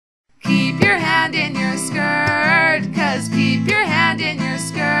keep your hand in your skirt, 'cause keep your hand in your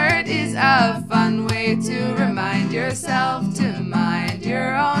skirt is a fun way to remind yourself to mind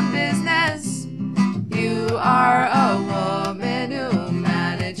your own business. You are a woman who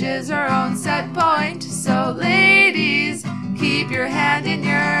manages her own set point, so ladies, keep your hand in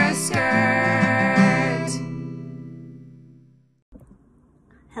your skirt.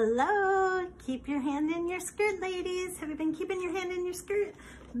 Hello, keep your hand in your skirt, ladies. Have you been keeping your hand in your skirt?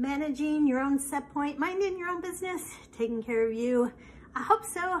 Managing your own set point, minding your own business, taking care of you. I hope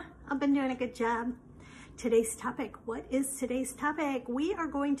so. I've been doing a good job. Today's topic, what is today's topic? We are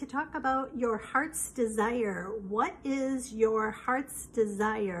going to talk about your heart's desire. What is your heart's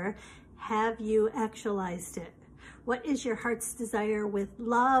desire? Have you actualized it? What is your heart's desire with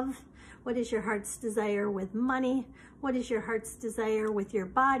love? What is your heart's desire with money? What is your heart's desire with your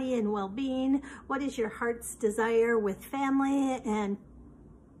body and well-being? What is your heart's desire with family and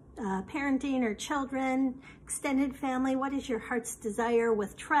parenting or children, extended family? What is your heart's desire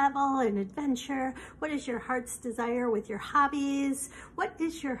with travel and adventure? What is your heart's desire with your hobbies? What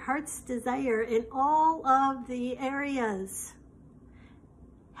is your heart's desire in all of the areas?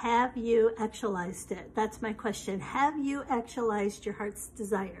 Have you actualized it? That's my question. Have you actualized your heart's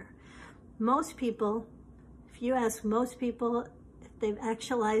desire? Most people, if you ask most people if they've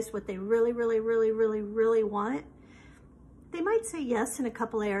actualized what they really want, they might say yes in a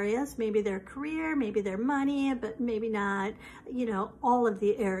couple areas, maybe their career, maybe their money, but maybe not, all of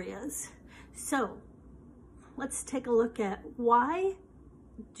the areas. So let's take a look at why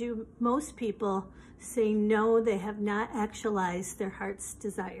do most people say no, they have not actualized their heart's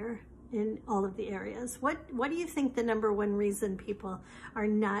desire in all of the areas. What do you think the number one reason people are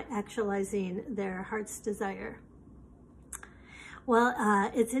not actualizing their heart's desire? Well,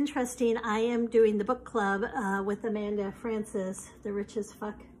 it's interesting. I am doing the book club with Amanda Francis, the Rich as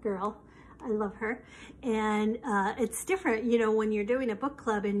Fuck girl. I love her. And it's different, when you're doing a book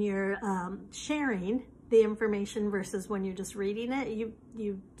club and you're sharing the information versus when you're just reading it,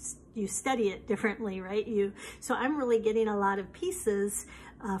 you study it differently, right? So I'm really getting a lot of pieces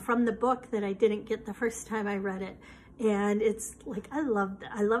from the book that I didn't get the first time I read it. And it's like, I love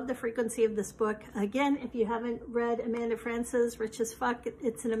the frequency of this book. Again, if you haven't read Amanda Francis, Rich as Fuck,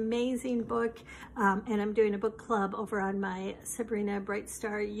 it's an amazing book. And I'm doing a book club over on my Sabrina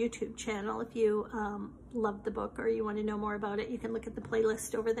Brightstar YouTube channel. If you love the book or you want to know more about it, you can look at the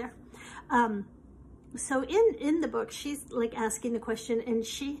playlist over there. So in the book, she's like asking the question, and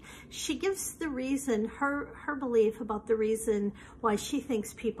she gives the reason, her belief about the reason why she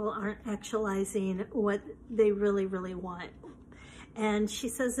thinks people aren't actualizing what they really want. And she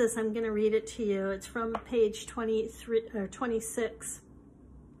says this, I'm going to read it to you. It's from page 23 or 26.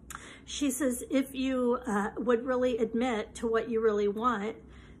 She says, if you would really admit to what you really want,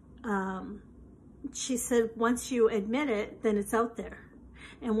 she said, once you admit it, then it's out there.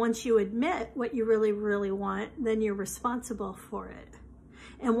 And once you admit what you really want, then you're responsible for it.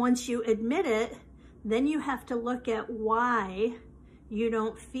 And once you admit it, then you have to look at why you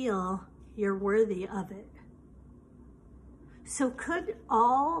don't feel you're worthy of it. So could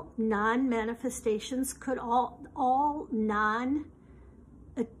all non-manifestations, could all non-dreams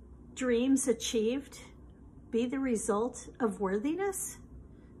achieved be the result of worthiness?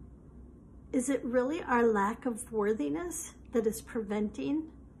 Is it really our lack of worthiness that is preventing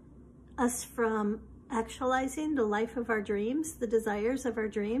us from actualizing the life of our dreams, the desires of our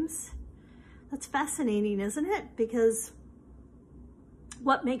dreams? That's fascinating, isn't it? Because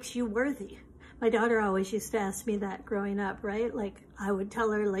what makes you worthy? My daughter always used to ask me that growing up, right? Like I would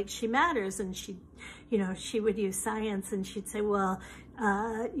tell her like she matters, and she would use science, and she'd say, well,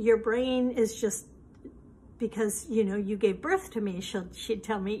 your brain is just, because, you gave birth to me, she'd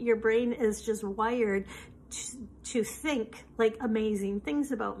tell me, your brain is just wired to think like amazing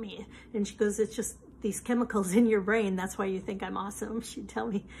things about me. And she goes, it's just these chemicals in your brain. That's why you think I'm awesome, she'd tell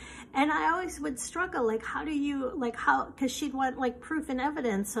me. And I always would struggle, like, how do you, like, how, because she'd want like proof and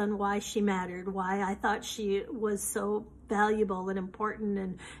evidence on why she mattered, why I thought she was so valuable and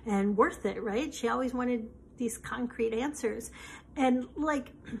important and worth it, right? She always wanted these concrete answers. And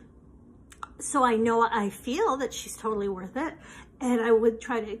like, so I feel that she's totally worth it. And I would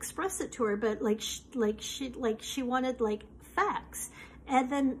try to express it to her, but she wanted like facts. And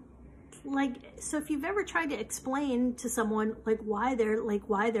then so if you've ever tried to explain to someone why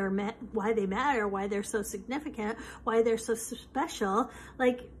they matter, why they're so significant, why they're so special,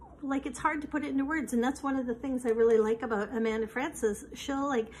 it's hard to put it into words. And that's one of the things I really like about Amanda Francis.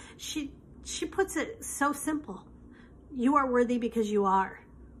 She puts it so simple. You are worthy because you are.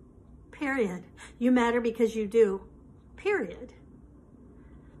 Period. You matter because you do. Period.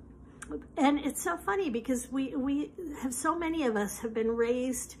 And it's so funny because we have, so many of us have been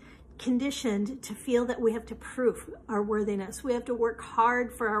raised, conditioned to feel that we have to prove our worthiness. We have to work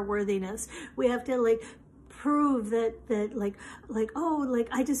hard for our worthiness. We have to like prove that oh, like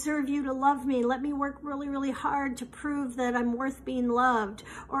I deserve you to love me. Let me work really, really hard to prove that I'm worth being loved.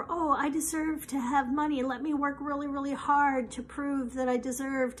 Or, oh, I deserve to have money. Let me work really, really hard to prove that I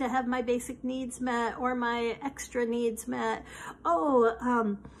deserve to have my basic needs met or my extra needs met.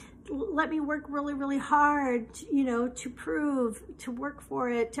 Oh, let me work really, really hard, you know, to prove, to work for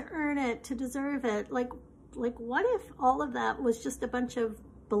it, to earn it, to deserve it. Like what if all of that was just a bunch of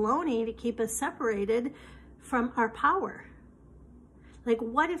baloney to keep us separated from our power? Like,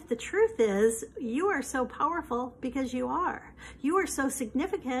 what if the truth is you are so powerful because you are. You are so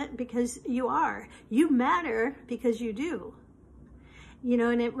significant because you are. You matter because you do. You know,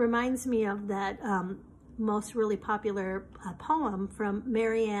 and it reminds me of that most really popular poem from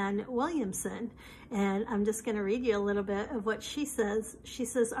Marianne Williamson. And I'm just going to read you a little bit of what she says. She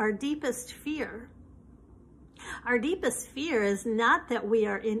says, our deepest fear is not that we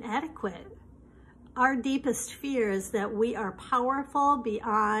are inadequate. Our deepest fear is that we are powerful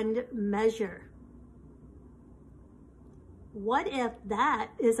beyond measure. What if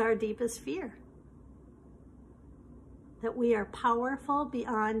that is our deepest fear? That we are powerful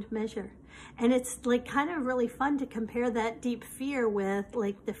beyond measure. And it's like kind of really fun to compare that deep fear with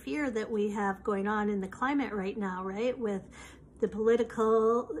like the fear that we have going on in the climate right now, right? With the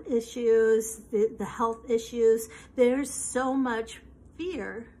political issues, the health issues. There's so much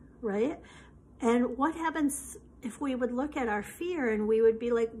fear, right? And what happens if we would look at our fear and we would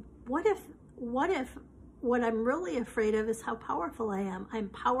be like, what if what I'm really afraid of is how powerful I am? I'm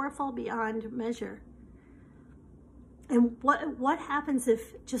powerful beyond measure. And what happens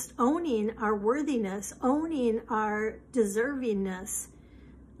if just owning our worthiness, owning our deservingness,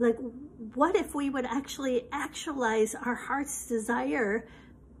 like what if we would actually actualize our heart's desire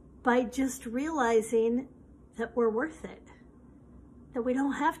by just realizing that we're worth it? That we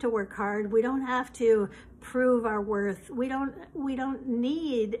don't have to work hard. We don't have to prove our worth. We don't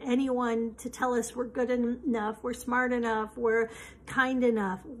need anyone to tell us we're good enough, we're smart enough, we're kind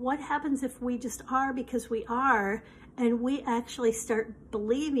enough. What happens if we just are because we are, and we actually start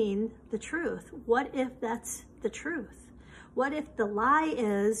believing the truth? What if that's the truth? What if the lie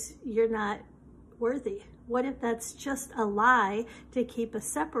is you're not worthy? What if that's just a lie to keep us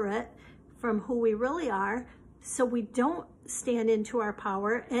separate from who we really are, so we don't stand into our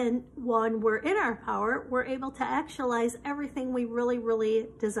power, and when we're in our power, we're able to actualize everything we really, really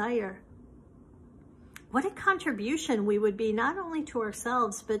desire? What a contribution we would be, not only to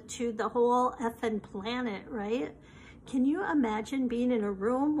ourselves, but to the whole effing planet, right? Can you imagine being in a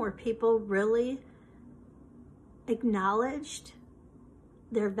room where people really acknowledged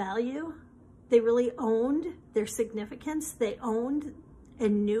their value? They really owned their significance. They owned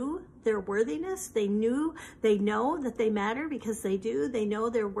and knew their worthiness. They know that they matter because they do. They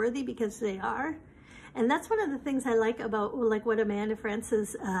know they're worthy because they are. And that's one of the things I like about like what Amanda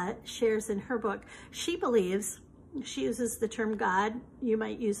Frances shares in her book. She believes, she uses the term God. You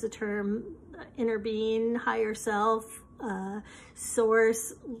might use the term inner being, higher self,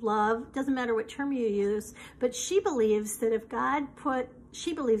 source, love. Doesn't matter what term you use. But she believes that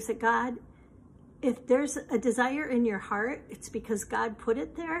if there's a desire in your heart, it's because God put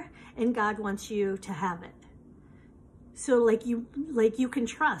it there and God wants you to have it. So like you can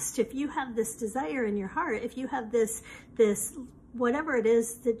trust, if you have this desire in your heart, if you have this whatever it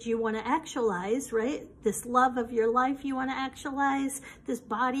is that you want to actualize, right? This love of your life you want to actualize, this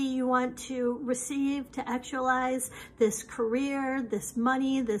body you want to receive to actualize, this career, this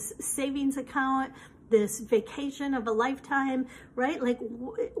money, this savings account, this vacation of a lifetime, right? Like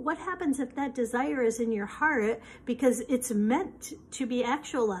what happens if that desire is in your heart because it's meant to be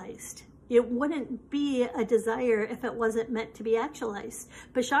actualized? It wouldn't be a desire if it wasn't meant to be actualized.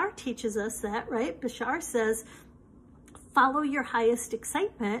 Bashar teaches us that, right? Bashar says, follow your highest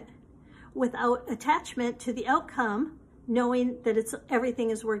excitement without attachment to the outcome, knowing that everything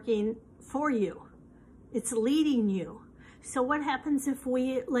is working for you. It's leading you. So what happens if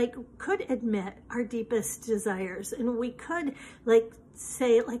we could admit our deepest desires, and we could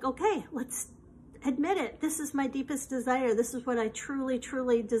say okay, let's admit it. This is my deepest desire. This is what I truly,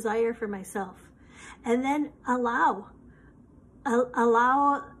 truly desire for myself. And then allow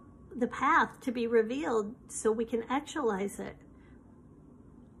the path to be revealed so we can actualize it.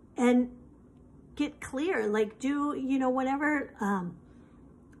 And get clear, whenever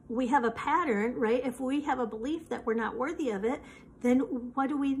we have a pattern, right? If we have a belief that we're not worthy of it, then what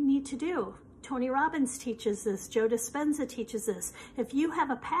do we need to do? Tony Robbins teaches this. Joe Dispenza teaches this. If you have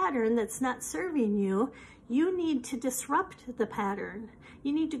a pattern that's not serving you, you need to disrupt the pattern.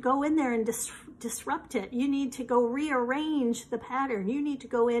 You need to go in there and disrupt it. You need to go rearrange the pattern. You need to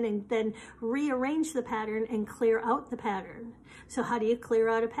go in and then rearrange the pattern and clear out the pattern. So how do you clear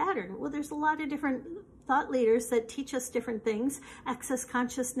out a pattern? Well, there's a lot of different thought leaders that teach us different things. Access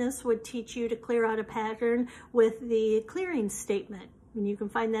consciousness would teach you to clear out a pattern with the clearing statement. And you can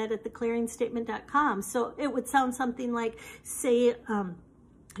find that at theclearingstatement.com. So it would sound something like, say,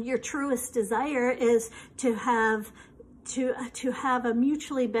 your truest desire is to have a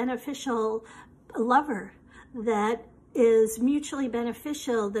mutually beneficial lover that is mutually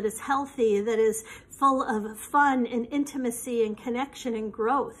beneficial, that is healthy, that is full of fun and intimacy and connection and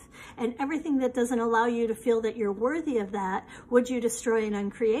growth. And everything that doesn't allow you to feel that you're worthy of that, would you destroy and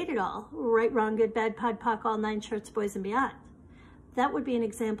uncreate it all? Right, wrong, good, bad, pod, poc, all 9 shorts, boys, and beyond. That would be an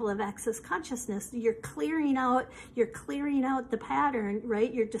example of access consciousness. You're clearing out the pattern,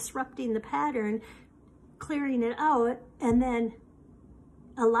 right? You're disrupting the pattern, clearing it out, and then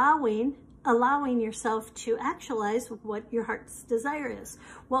allowing yourself to actualize what your heart's desire is.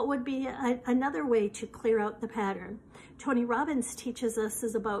 What would be another way to clear out the pattern? Tony Robbins teaches us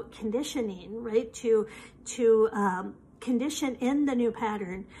is about conditioning, right? To condition in the new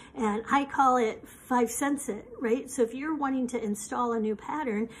pattern, and I call it 5 sense it, right? So if you're wanting to install a new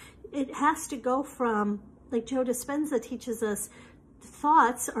pattern, it has to go from, like Joe Dispenza teaches us,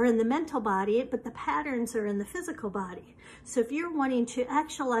 thoughts are in the mental body, but the patterns are in the physical body. So if you're wanting to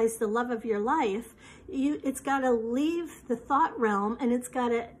actualize the love of your life, it's got to leave the thought realm, and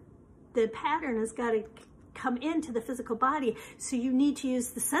the pattern has got to come into the physical body. So you need to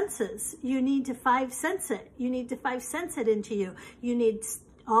use the senses. You need to 5 sense it. You need to 5 sense it into you. You need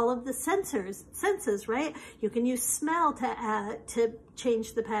all of the senses, right? You can use smell to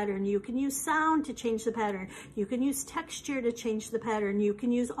change the pattern. You can use sound to change the pattern. You can use texture to change the pattern. You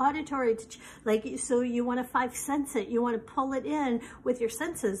can use auditory so you want to 5 sense it. You want to pull it in with your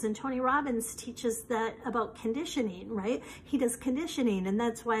senses. And Tony Robbins teaches that about conditioning, right? He does conditioning, and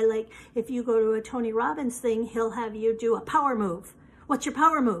that's why, like, if you go to a Tony Robbins thing, he'll have you do a power move. What's your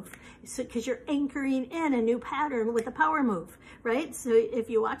power move? So, because you're anchoring in a new pattern with a power move, right? So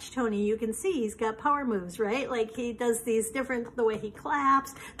if you watch Tony, you can see he's got power moves, right? Like he does these different, the way he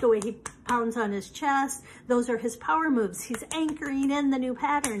claps, the way he pounds on his chest, those are his power moves. He's anchoring in the new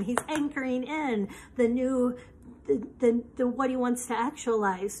pattern. He's anchoring in the new, the what he wants to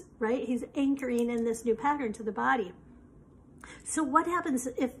actualize, right? He's anchoring in this new pattern to the body. So what happens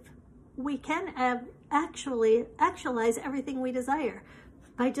if we can actually actualize everything we desire?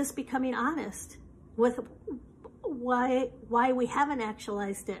 By just becoming honest with why we haven't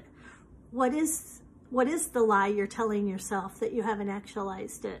actualized it. What is the lie you're telling yourself that you haven't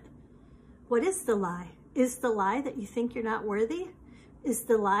actualized it? What is the lie? Is the lie that you think you're not worthy? Is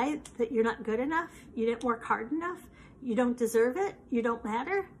the lie that you're not good enough? You didn't work hard enough? You don't deserve it? You don't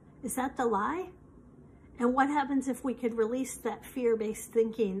matter? Is that the lie? And what happens if we could release that fear-based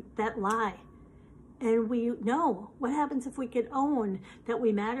thinking, that lie? And we know, what happens if we could own that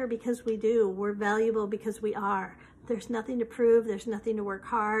we matter because we do, we're valuable because we are. There's nothing to prove, there's nothing to work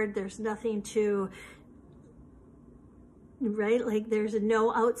hard, there's nothing to, right? Like there's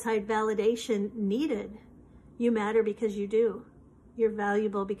no outside validation needed. You matter because you do. You're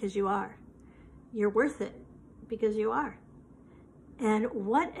valuable because you are. You're worth it because you are. And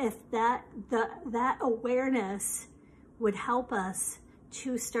what if that awareness would help us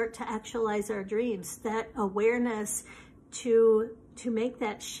to start to actualize our dreams? That awareness to make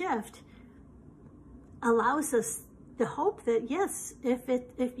that shift allows us the hope that yes,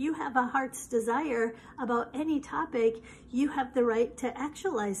 if you have a heart's desire about any topic, you have the right to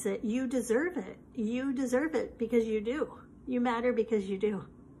actualize it. You deserve it. You deserve it because you do. You matter because you do.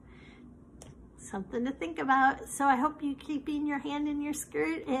 Something to think about. So I hope you keeping your hand in your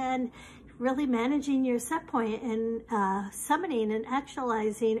skirt and really managing your set point and summoning and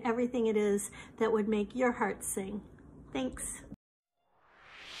actualizing everything it is that would make your heart sing. Thanks.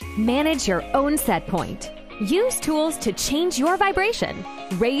 Manage your own set point. Use tools to change your vibration.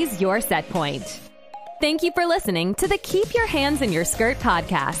 Raise your set point. Thank you for listening to the Keep Your Hands in Your Skirt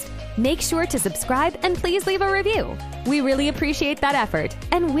podcast. Make sure to subscribe and please leave a review. We really appreciate that effort,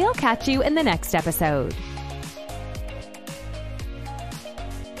 and we'll catch you in the next episode.